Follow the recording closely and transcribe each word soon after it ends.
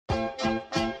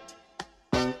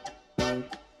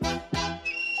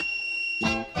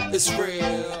It's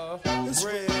real. It's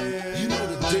real. You know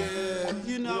the deal.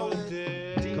 You know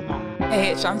the deal. Come on.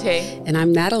 Hey, it's Shanté. And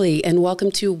I'm Natalie, and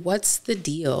welcome to What's the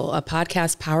Deal, a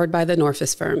podcast powered by The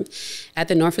Norfus Firm. At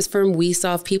The Norfus Firm, we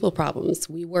solve people problems.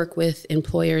 We work with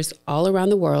employers all around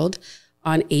the world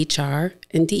on HR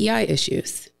and DEI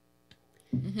issues.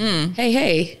 Mm-hmm.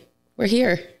 Hey, we're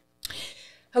here.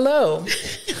 Hello.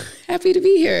 Happy to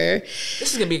be here.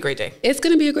 This is going to be a great day. It's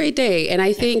going to be a great day. And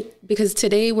I think because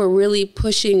today we're really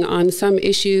pushing on some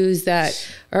issues that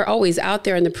are always out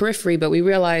there in the periphery, but we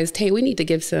realized, hey, we need to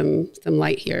give some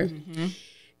light here. Mm-hmm.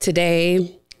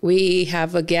 Today, we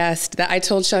have a guest that I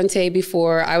told Shanté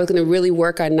before I was going to really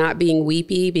work on not being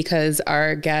weepy because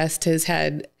our guest has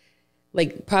had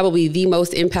like probably the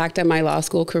most impact on my law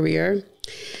school career.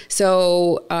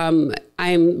 So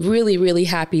I'm really, really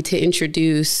happy to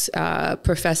introduce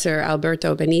Professor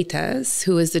Alberto Benitez,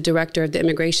 who is the director of the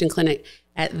Immigration Clinic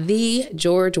at the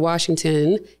George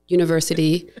Washington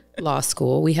University Law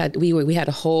School. We had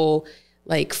a whole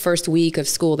like first week of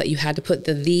school that you had to put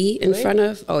the in front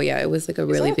of. Oh yeah, it was like a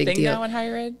really big deal. Is that a thing now in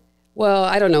higher ed? Well,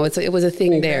 I don't know. It was a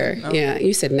thing there. Oh. Yeah.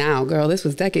 You said now, girl. This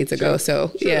was decades ago.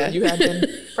 So yeah. You had been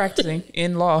practicing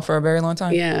in law for a very long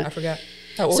time. Yeah. I forgot.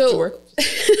 How old you were?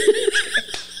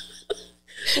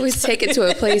 Always take it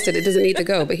to a place that it doesn't need to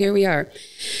go, but here we are.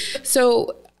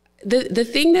 So the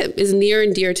thing that is near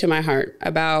and dear to my heart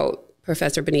about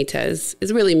Professor Benitez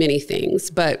is really many things,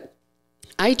 but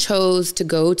I chose to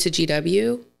go to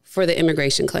GW for the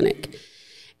Immigration Clinic.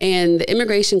 And the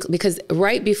immigration, because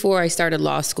right before I started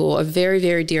law school, a very,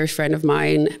 very dear friend of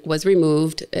mine was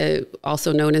removed,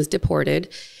 also known as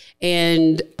deported.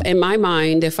 And in my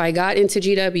mind, if I got into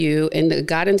GW and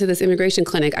got into this immigration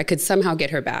clinic, I could somehow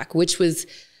get her back, which was,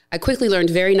 I quickly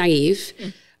learned, very naive.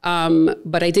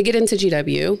 But I did get into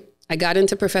GW. I got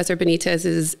into Professor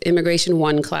Benitez's Immigration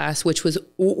 1 class, which was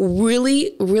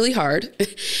really, really hard.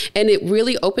 And it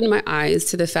really opened my eyes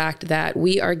to the fact that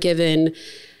we are given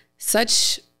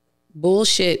such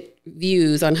bullshit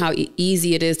views on how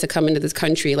easy it is to come into this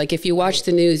country. Like if you watch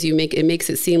the news, it makes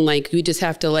it seem like you just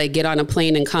have to like get on a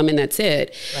plane and come and that's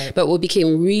it. Right. But what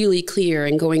became really clear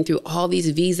in going through all these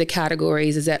visa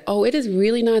categories is that, it is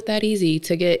really not that easy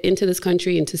to get into this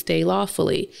country and to stay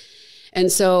lawfully.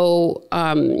 And so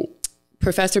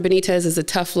Professor Benitez is a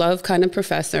tough love kind of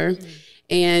professor.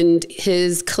 And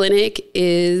his clinic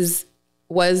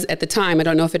was at the time, I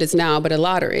don't know if it is now, but a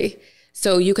lottery.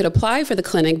 So you could apply for the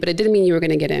clinic, but it didn't mean you were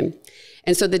going to get in.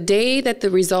 And so the day that the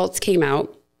results came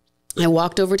out, I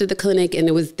walked over to the clinic and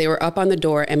they were up on the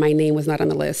door and my name was not on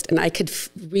the list. And I could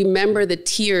remember the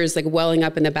tears like welling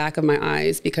up in the back of my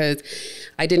eyes because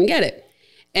I didn't get it.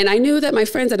 And I knew that my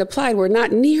friends that applied were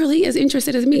not nearly as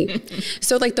interested as me.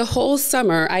 So like the whole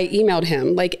summer I emailed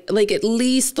him like at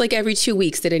least like every 2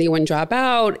 weeks, did anyone drop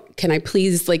out? Can you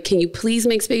please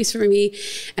make space for me?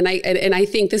 And I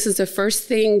think this is the first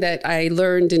thing that I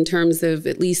learned in terms of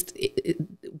at least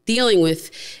dealing with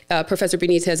Professor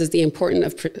Benitez is the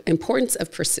importance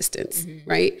of persistence,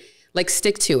 right? Like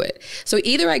stick to it. So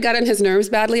either I got on his nerves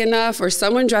badly enough or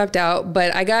someone dropped out,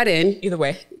 but I got in. Either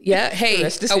way. Yeah. Hey,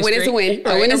 a win is a win.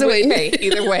 A win is a win. Hey,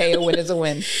 either way, a win is a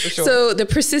win for sure. So the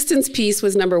persistence piece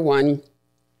was number one.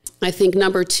 I think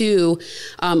number two,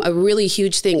 a really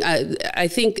huge thing, I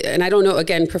think, and I don't know,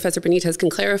 again, Professor Benitez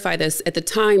can clarify this. At the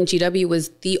time, GW was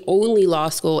the only law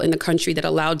school in the country that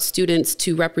allowed students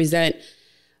to represent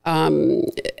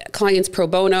clients pro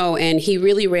bono, and he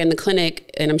really ran the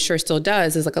clinic, and I'm sure still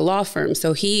does, as like a law firm.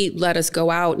 So he let us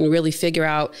go out and really figure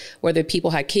out whether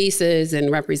people had cases and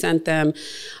represent them.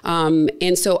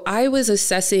 And so I was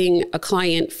assessing a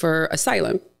client for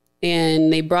asylum,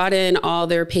 and they brought in all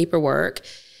their paperwork,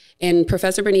 and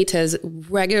Professor Benitez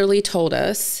regularly told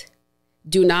us,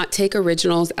 do not take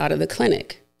originals out of the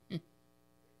clinic.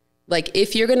 Like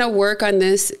if you're gonna work on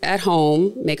this at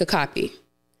home, make a copy.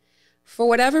 For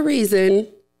whatever reason,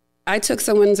 I took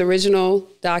someone's original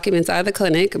documents out of the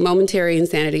clinic, momentary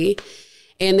insanity,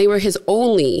 and they were his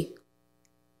only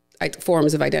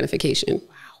forms of identification.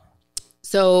 Wow.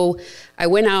 So I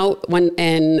went out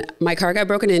and my car got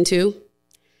broken into.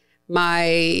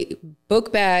 My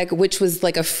book bag, which was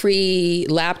like a free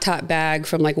laptop bag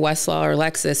from like Westlaw or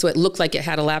Lexus, so it looked like it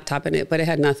had a laptop in it, but it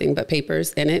had nothing but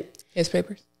papers in it. His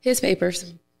papers? His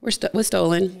papers was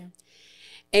stolen. Yeah.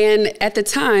 And at the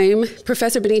time,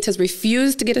 Professor Benitez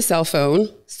refused to get a cell phone.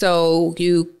 So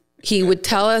he would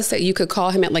tell us that you could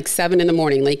call him at like 7 in the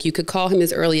morning. Like you could call him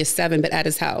as early as 7, but at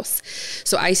his house.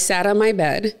 So I sat on my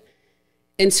bed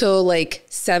until like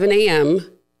 7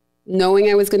 a.m., knowing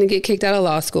I was going to get kicked out of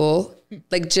law school.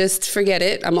 Like, just forget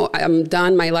it. I'm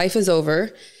done. My life is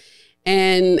over.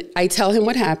 And I tell him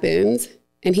what happened.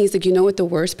 And he's like, you know what the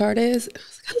worst part is? I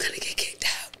was like, I'm going to get kicked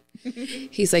out.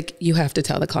 He's like, you have to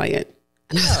tell the client.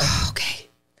 And I was like, oh, okay,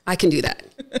 I can do that.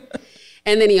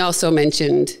 And then he also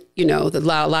mentioned, you know, a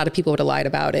lot of people would have lied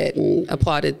about it and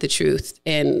applauded the truth.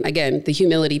 And again, the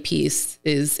humility piece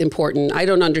is important. I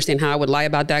don't understand how I would lie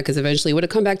about that because eventually it would have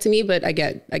come back to me, but I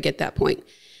get that point.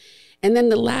 And then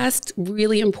the last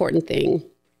really important thing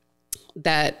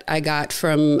that I got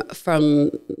from Professor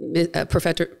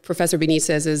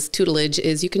Benitez's tutelage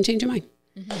is you can change your mind.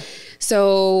 Mm-hmm.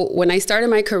 So when I started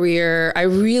my career, I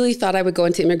really thought I would go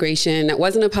into immigration. That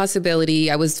wasn't a possibility.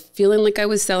 I was feeling like I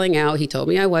was selling out. He told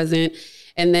me I wasn't.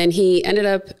 And then he ended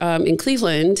up in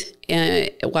Cleveland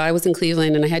while I was in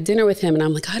Cleveland, and I had dinner with him, and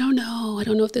I'm like, I don't know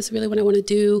if this is really what I want to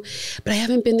do, but I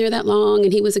haven't been there that long.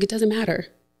 And he was like, it doesn't matter.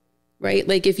 Right?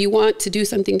 Like if you want to do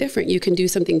something different, you can do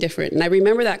something different. And I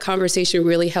remember that conversation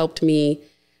really helped me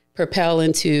propel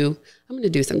into, I'm going to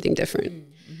do something different.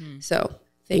 Mm-hmm. So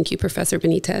thank you, Professor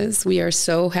Benitez. We are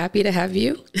so happy to have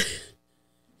you.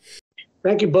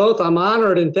 Thank you both. I'm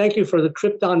honored, and thank you for the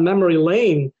trip down memory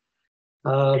lane.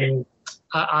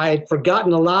 I'd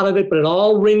forgotten a lot of it, but it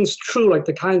all rings true, like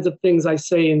the kinds of things I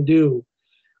say and do.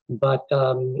 But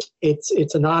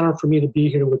it's an honor for me to be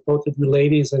here with both of you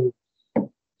ladies and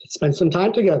spend some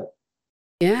time together.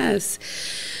 Yes.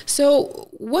 So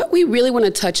what we really want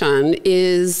to touch on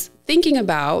is thinking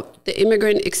about the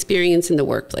immigrant experience in the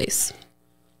workplace.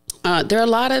 There are a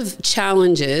lot of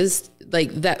challenges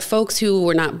like that folks who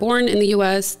were not born in the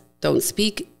U.S., don't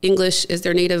speak English as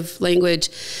their native language,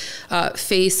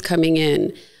 face coming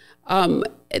in.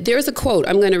 There's a quote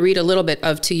I'm going to read a little bit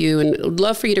of to you, and I'd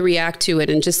love for you to react to it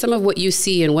and just some of what you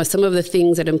see and what some of the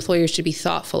things that employers should be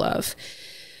thoughtful of.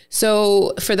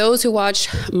 So for those who watch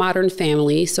Modern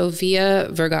Family, Sofia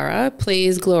Vergara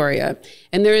plays Gloria.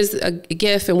 And there is a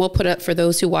GIF, and we'll put up for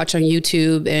those who watch on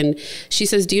YouTube. And she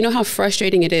says, do you know how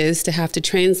frustrating it is to have to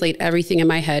translate everything in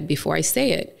my head before I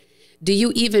say it? Do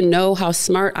you even know how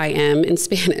smart I am in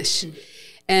Spanish?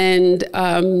 And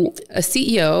a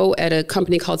CEO at a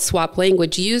company called Swap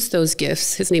Language used those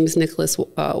GIFs. His name is Nicholas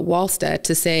Wallstedt,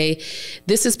 to say,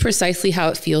 this is precisely how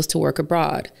it feels to work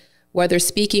abroad. Whether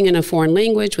speaking in a foreign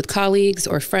language with colleagues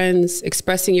or friends,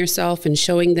 expressing yourself and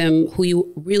showing them who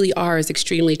you really are is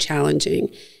extremely challenging.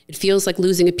 It feels like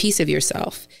losing a piece of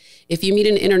yourself. If you meet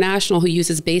an international who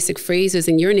uses basic phrases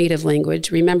in your native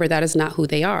language, remember that is not who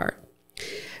they are.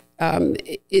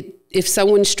 If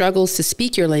someone struggles to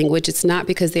speak your language, it's not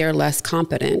because they are less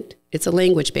competent. It's a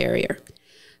language barrier.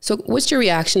 So what's your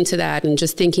reaction to that, and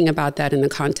just thinking about that in the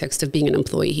context of being an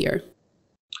employee here?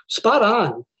 Spot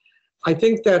on. I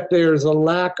think that there's a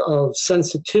lack of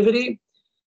sensitivity,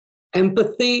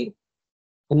 empathy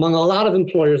among a lot of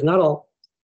employers, not all,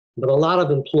 but a lot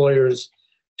of employers,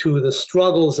 to the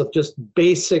struggles of just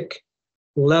basic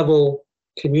level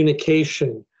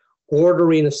communication,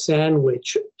 ordering a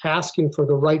sandwich, asking for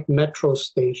the right metro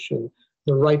station,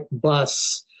 the right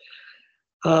bus.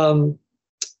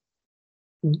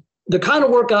 The kind of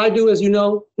work I do, as you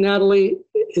know, Natalie,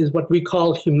 is what we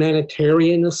call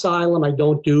humanitarian asylum. I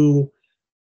don't do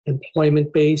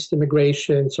employment-based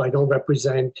immigration, so I don't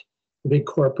represent big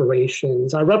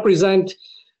corporations. I represent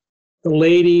the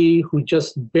lady who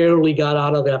just barely got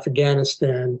out of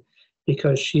Afghanistan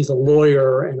because she's a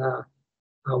lawyer and a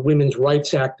women's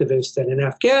rights activist. And in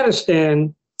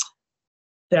Afghanistan,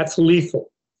 that's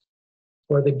lethal.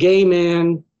 Or the gay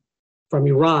man from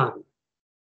Iran,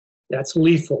 that's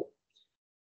lethal.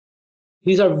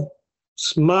 These are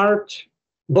smart,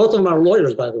 both of them are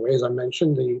lawyers, by the way, as I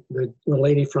mentioned. The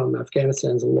lady from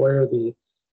Afghanistan is a lawyer. The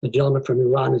gentleman from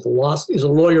Iran is a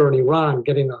lawyer in Iran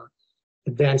getting an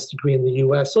advanced degree in the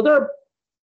US. So they're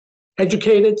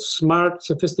educated, smart,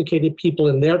 sophisticated people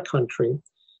in their country.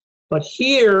 But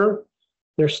here,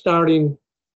 they're starting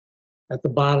at the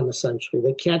bottom, essentially.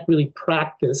 They can't really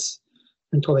practice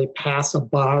until they pass a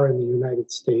bar in the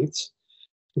United States.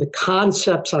 The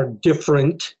concepts are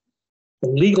different. The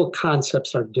legal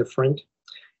concepts are different.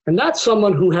 And that's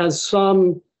someone who has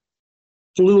some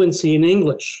fluency in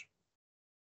English.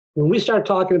 When we start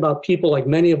talking about people like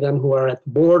many of them who are at the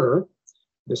border,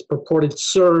 this purported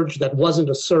surge that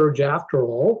wasn't a surge after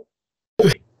all,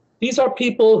 these are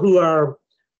people who are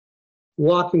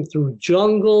walking through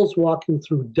jungles, walking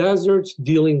through deserts,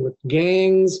 dealing with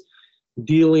gangs,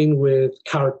 dealing with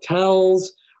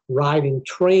cartels, riding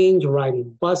trains,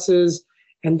 riding buses,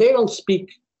 and they don't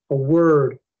speak a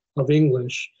word of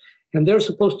English. And they're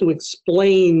supposed to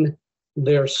explain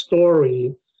their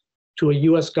story to a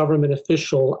US government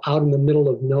official out in the middle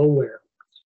of nowhere.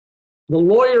 The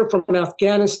lawyer from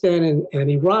Afghanistan and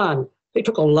Iran, they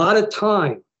took a lot of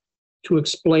time to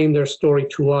explain their story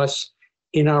to us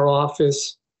in our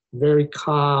office very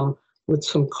calm, with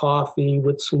some coffee,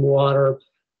 with some water.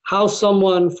 How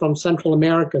someone from Central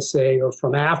America, say, or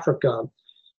from Africa,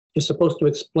 is supposed to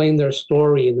explain their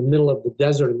story in the middle of the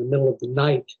desert, in the middle of the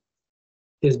night,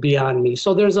 is beyond me.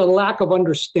 So there's a lack of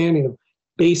understanding of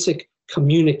basic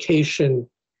communication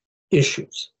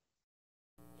issues.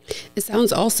 It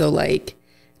sounds also like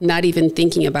not even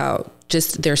thinking about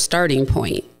just their starting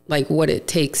point, like what it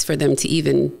takes for them to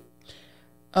even.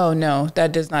 Oh, no,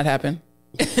 that does not happen.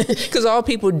 Because all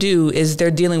people do is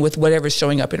they're dealing with whatever's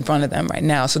showing up in front of them right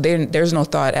now. So there's no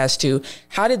thought as to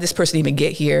how did this person even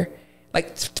get here?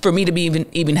 Like for me to be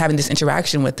even having this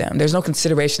interaction with them, there's no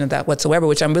consideration of that whatsoever,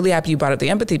 which I'm really happy you brought up the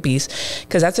empathy piece,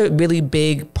 because that's a really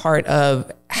big part of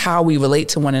how we relate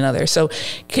to one another. So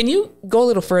can you go a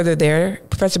little further there,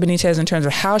 Professor Benitez, in terms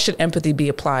of how should empathy be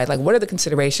applied? Like what are the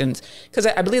considerations? Because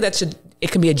I believe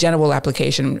it can be a general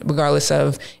application regardless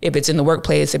of if it's in the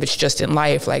workplace, if it's just in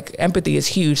life. Like empathy is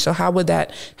huge. So how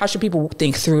should people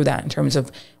think through that in terms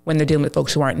of when they're dealing with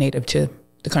folks who aren't native to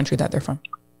the country that they're from?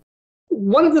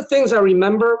 One of the things I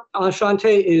remember,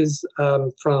 Shanté, is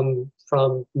from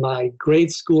my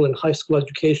grade school and high school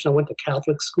education. I went to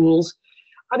Catholic schools.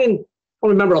 I don't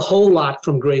remember a whole lot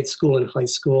from grade school and high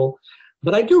school,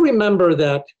 but I do remember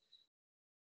that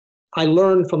I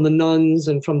learned from the nuns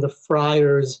and from the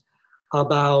friars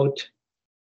about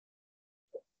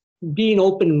being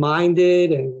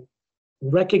open-minded and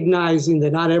recognizing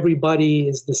that not everybody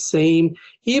is the same,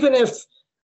 even if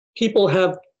people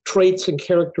have traits and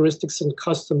characteristics and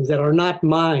customs that are not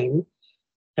mine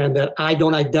and that I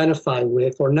don't identify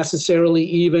with or necessarily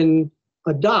even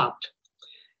adopt.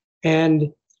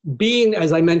 And being,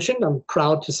 as I mentioned, I'm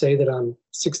proud to say that I'm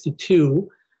 62.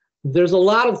 There's a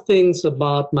lot of things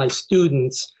about my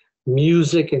students,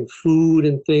 music and food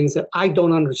and things that I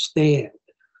don't understand.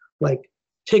 Like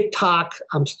TikTok,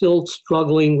 I'm still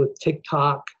struggling with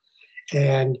TikTok,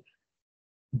 and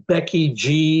Becky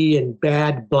G and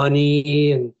Bad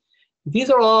Bunny, and these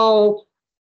are all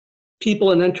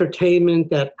people in entertainment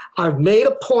that I've made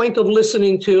a point of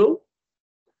listening to,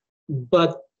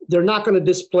 but they're not going to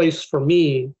displace for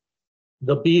me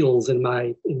the Beatles in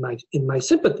my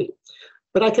sympathy.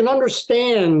 But I can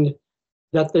understand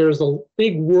that there's a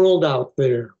big world out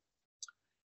there.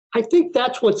 I think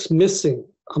that's what's missing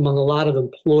among a lot of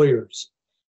employers.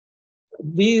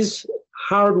 These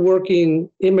hardworking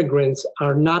immigrants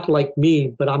are not like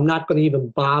me, but I'm not going to even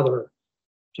bother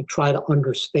to try to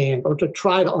understand or to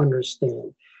try to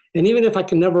understand. And even if I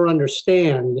can never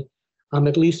understand, I'm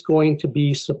at least going to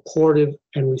be supportive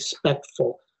and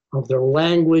respectful of their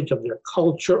language, of their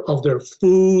culture, of their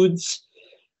foods.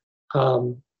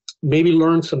 Maybe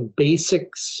learn some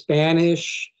basic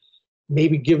Spanish,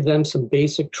 maybe give them some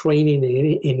basic training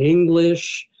in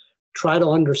English, try to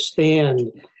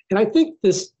understand. And I think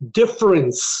this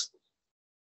difference,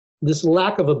 this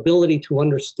lack of ability to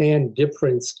understand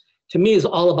difference, to me is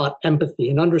all about empathy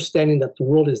and understanding that the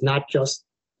world is not just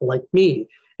like me.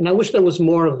 And I wish there was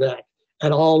more of that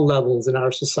at all levels in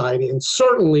our society, and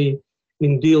certainly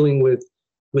in dealing with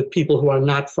people who are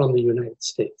not from the United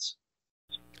States.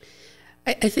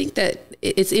 I think that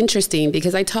it's interesting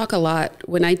because I talk a lot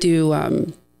when I do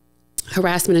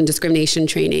harassment and discrimination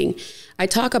training. I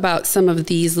talk about some of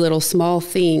these little small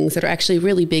things that are actually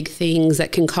really big things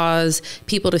that can cause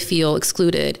people to feel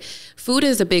excluded. Food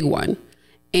is a big one.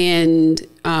 And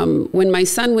when my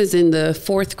son was in the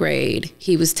 4th grade,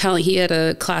 he had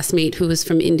a classmate who was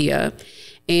from India,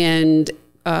 and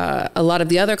a lot of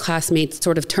the other classmates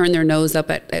sort of turned their nose up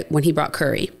at when he brought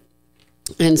curry.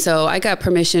 And so I got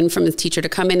permission from his teacher to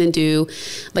come in and do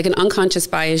like an unconscious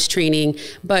bias training,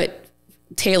 but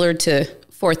tailored to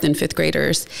 4th and 5th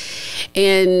graders.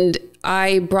 And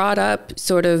I brought up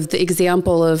sort of the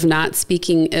example of not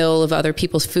speaking ill of other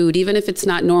people's food. Even if it's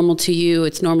not normal to you,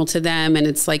 it's normal to them. And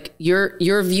it's like your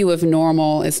view of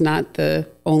normal is not the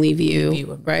only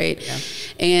view, right? Yeah.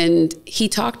 And he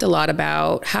talked a lot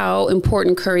about how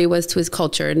important curry was to his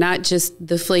culture, not just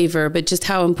the flavor, but just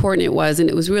how important it was. And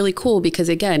it was really cool because,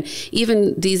 again,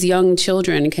 even these young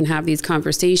children can have these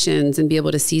conversations and be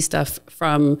able to see stuff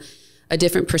from a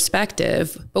different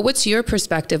perspective. But what's your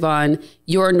perspective on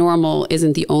your normal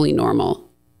isn't the only normal?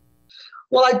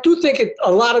 Well, I do think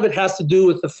a lot of it has to do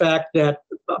with the fact that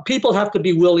people have to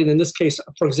be willing, in this case,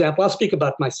 for example, I'll speak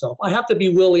about myself. I have to be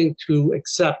willing to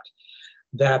accept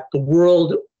that the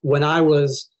world when I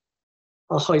was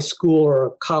a high school or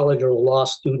a college or a law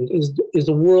student is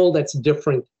a world that's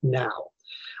different now.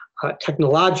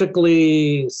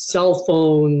 Technologically, cell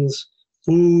phones,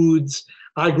 foods.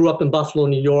 I grew up in Buffalo,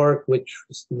 New York, which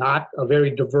is not a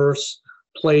very diverse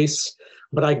place,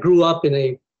 but I grew up in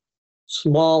a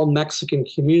small Mexican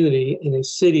community in a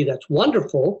city that's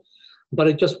wonderful, but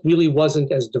it just really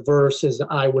wasn't as diverse as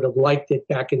I would have liked it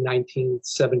back in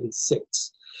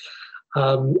 1976.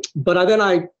 But then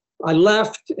I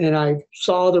left and I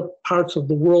saw other parts of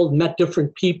the world, met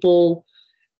different people,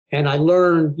 and I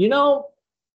learned,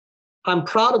 I'm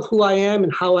proud of who I am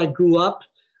and how I grew up,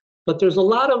 but there's a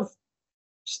lot of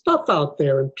stuff out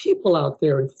there and people out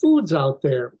there and foods out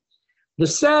there. The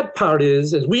sad part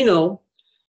is, as we know,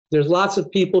 there's lots of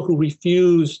people who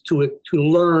refuse to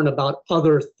learn about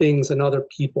other things and other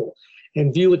people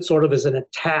and view it sort of as an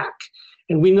attack.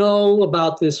 And we know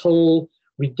about this whole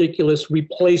ridiculous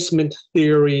replacement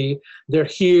theory. They're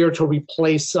here to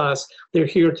replace us. They're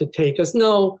here to take us.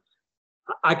 No,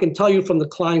 I can tell you from the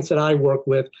clients that I work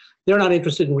with, they're not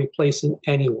interested in replacing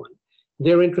anyone.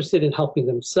 They're interested in helping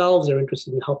themselves. They're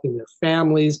interested in helping their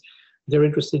families. They're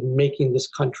interested in making this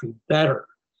country better.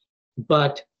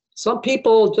 But some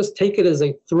people just take it as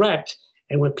a threat.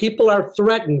 And when people are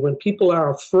threatened, when people are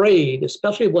afraid,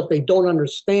 especially what they don't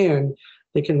understand,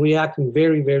 they can react in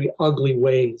very, very ugly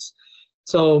ways.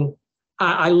 So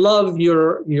I love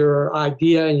your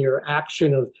idea and your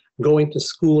action of going to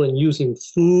school and using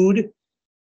food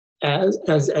as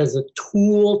a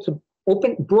tool to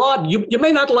open broad. You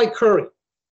may not like curry.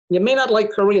 You may not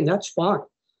like curry, and that's fine.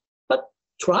 But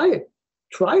try it.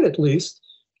 Try it at least.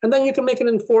 And then you can make an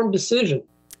informed decision.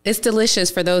 It's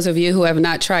delicious for those of you who have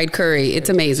not tried curry. It's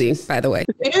amazing, by the way.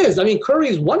 It is. I mean, curry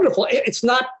is wonderful. It's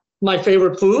not my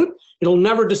favorite food. It'll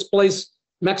never displace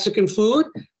Mexican food,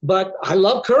 but I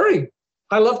love curry.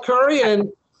 I love curry,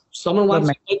 and someone wants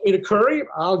to take me to curry,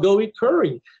 I'll go eat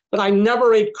curry. But I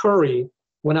never ate curry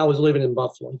when I was living in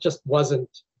Buffalo. It just wasn't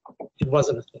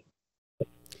a thing.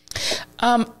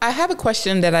 I have a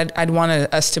question that I'd want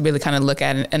us to really kind of look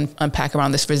at and unpack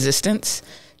around this resistance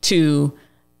to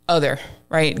other,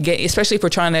 right? Especially if we're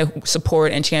trying to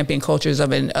support and champion cultures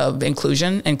of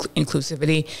inclusion and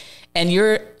inclusivity, and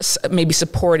you're maybe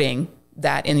supporting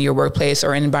that in your workplace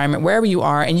or an environment, wherever you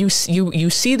are, and you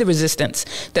see the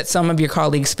resistance that some of your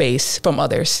colleagues face from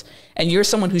others, and you're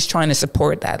someone who's trying to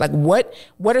support that. Like, what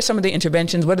are some of the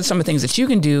interventions? What are some of the things that you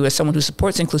can do as someone who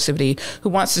supports inclusivity, who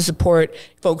wants to support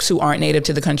folks who aren't native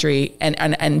to the country,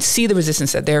 and see the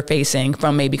resistance that they're facing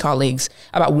from maybe colleagues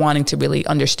about wanting to really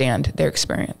understand their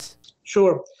experience?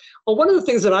 Sure. Well, one of the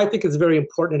things that I think is very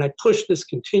important, and I push this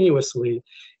continuously,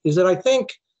 is that I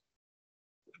think,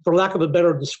 for lack of a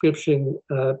better description,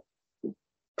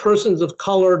 persons of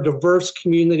color, diverse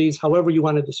communities, however you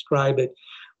want to describe it,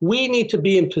 we need to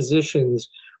be in positions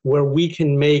where we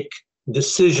can make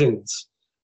decisions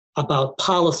about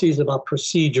policies, about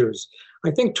procedures.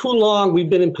 I think too long we've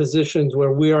been in positions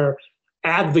where we are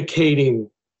advocating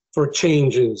for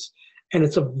changes. And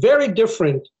it's a very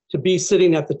different to be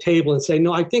sitting at the table and say,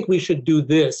 no, I think we should do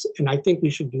this, and I think we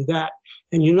should do that.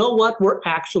 And you know what? We're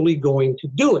actually going to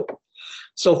do it.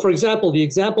 So, for example, the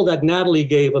example that Natalie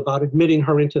gave about admitting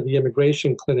her into the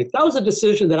immigration clinic, that was a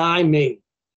decision that I made.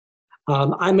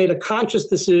 I made a conscious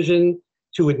decision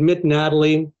to admit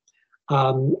Natalie.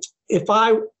 If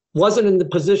I wasn't in the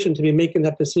position to be making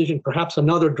that decision, perhaps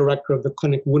another director of the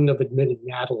clinic wouldn't have admitted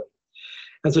Natalie.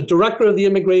 As a director of the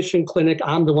immigration clinic,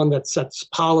 I'm the one that sets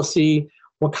policy,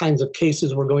 what kinds of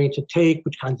cases we're going to take,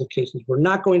 which kinds of cases we're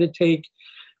not going to take.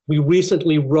 We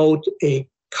recently wrote a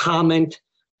comment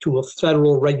to a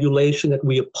federal regulation that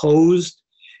we opposed,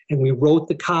 and we wrote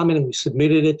the comment and we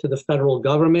submitted it to the federal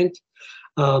government.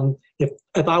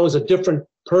 If I was a different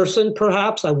person,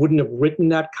 perhaps I wouldn't have written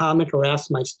that comment or asked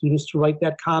my students to write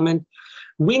that comment.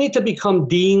 We need to become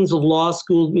deans of law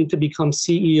schools. We need to become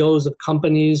CEOs of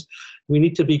companies. We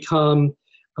need to become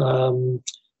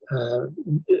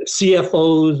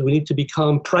CFOs. We need to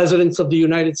become presidents of the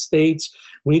United States.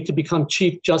 We need to become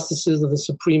chief justices of the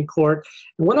Supreme Court.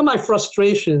 And one of my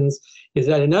frustrations is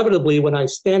that inevitably when I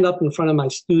stand up in front of my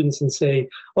students and say,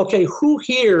 okay, who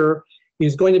here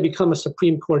is going to become a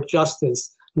Supreme Court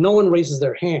justice? No one raises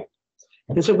their hand.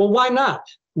 And I say, well, why not?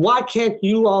 Why can't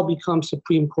you all become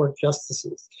Supreme Court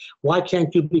justices? Why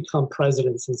can't you become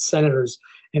presidents and senators?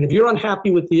 And if you're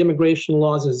unhappy with the immigration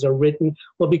laws as they're written,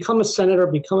 well, become a senator,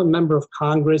 become a member of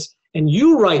Congress, and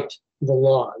you write the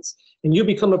laws, and you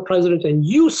become a president and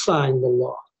you sign the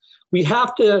law. We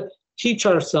have to teach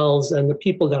ourselves and the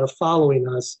people that are following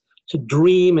us to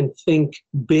dream and think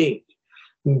big.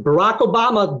 Barack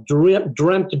Obama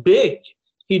dreamt big.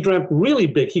 He dreamt really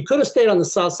big. He could have stayed on the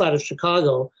south side of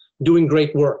Chicago doing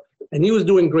great work, and he was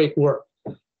doing great work,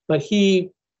 but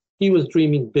he was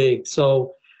dreaming big.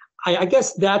 So I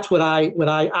guess that's what I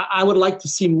would like to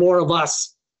see more of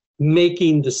us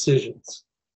making decisions.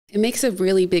 It makes a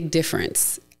really big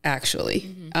difference.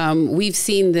 actually. We've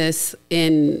seen this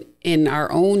in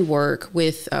our own work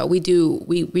with,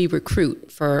 we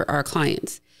recruit for our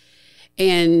clients,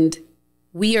 and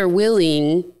we are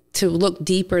willing to look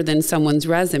deeper than someone's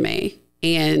resume.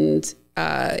 And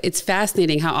it's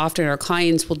fascinating how often our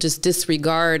clients will just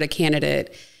disregard a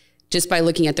candidate just by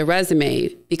looking at the resume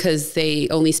because they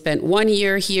only spent 1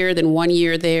 year here, then 1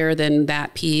 year there, then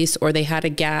that piece, or they had a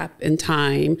gap in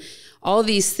time, all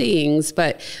these things.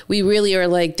 But we really are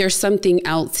like, there's something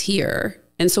else here.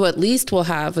 And so at least we'll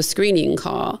have a screening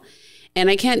call. And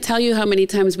I can't tell you how many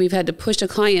times we've had to push a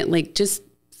client, like, just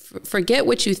forget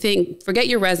what you think, forget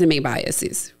your resume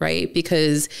biases, right?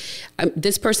 Because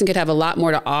this person could have a lot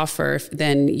more to offer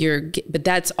than but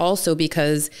that's also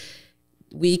because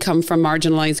we come from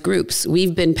marginalized groups.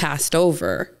 We've been passed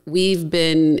over. We've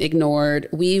been ignored.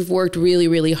 We've worked really,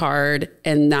 really hard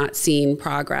and not seen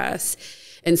progress.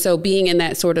 And so being in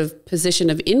that sort of position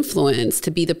of influence,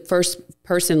 to be the first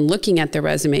person looking at the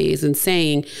resumes and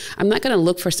saying, I'm not going to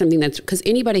look for something that's, because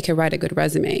anybody can write a good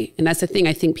resume. And that's the thing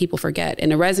I think people forget.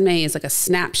 And a resume is like a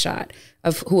snapshot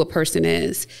of who a person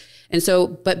is. And so,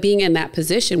 but being in that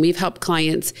position, we've helped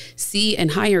clients see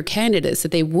and hire candidates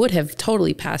that they would have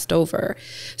totally passed over.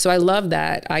 So I love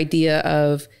that idea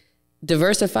of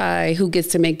diversify who gets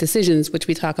to make decisions, which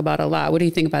we talk about a lot. What do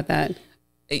you think about that?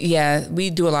 Yeah, we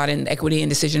do a lot in equity and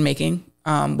decision making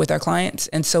with our clients.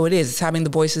 And so it's having the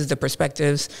voices, the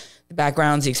perspectives, the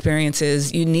backgrounds, the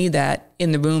experiences. You need that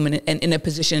in the room and in a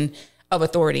position of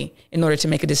authority in order to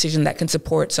make a decision that can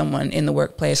support someone in the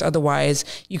workplace. Otherwise,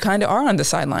 you kind of are on the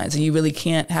sidelines and you really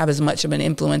can't have as much of an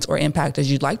influence or impact as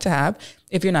you'd like to have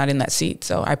if you're not in that seat.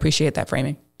 So I appreciate that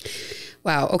framing.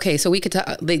 Wow. Okay. So we could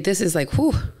talk, like, this is like,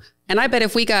 whew. And I bet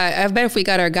if we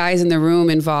got our guys in the room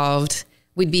involved,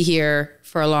 we'd be here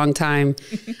for a long time.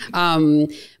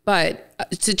 But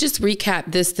to just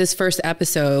recap this first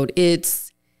episode,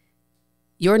 it's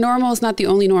your normal is not the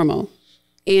only normal.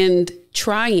 And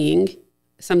trying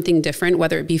something different,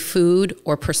 whether it be food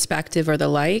or perspective or the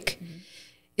like,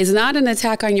 is not an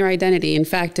attack on your identity. In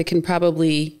fact, it can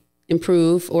probably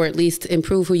improve, or at least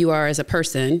improve who you are as a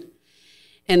person.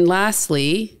 And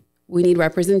lastly, we need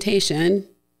representation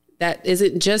that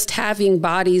isn't just having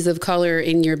bodies of color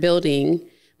in your building,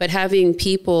 but having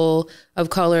people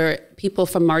of color, people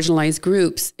from marginalized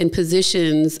groups in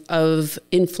positions of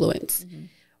influence,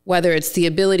 whether it's the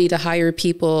ability to hire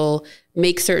people,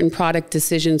 make certain product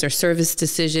decisions or service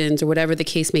decisions or whatever the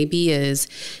case may be is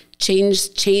change.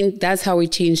 That's how we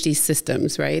change these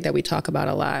systems, right? That we talk about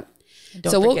a lot.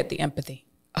 Don't forget the empathy.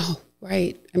 Oh,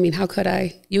 right. I mean, how could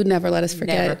I? You'd never let us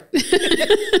forget.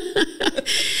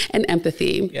 And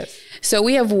empathy. Yes. So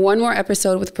we have one more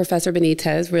episode with Professor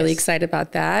Benitez. Really excited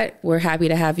about that. We're happy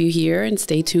to have you here, and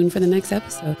stay tuned for the next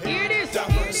episode. Here it is.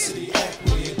 Diversity,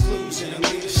 equity, inclusion, and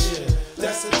leadership.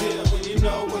 That's the deal when you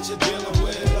know what you're dealing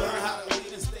with.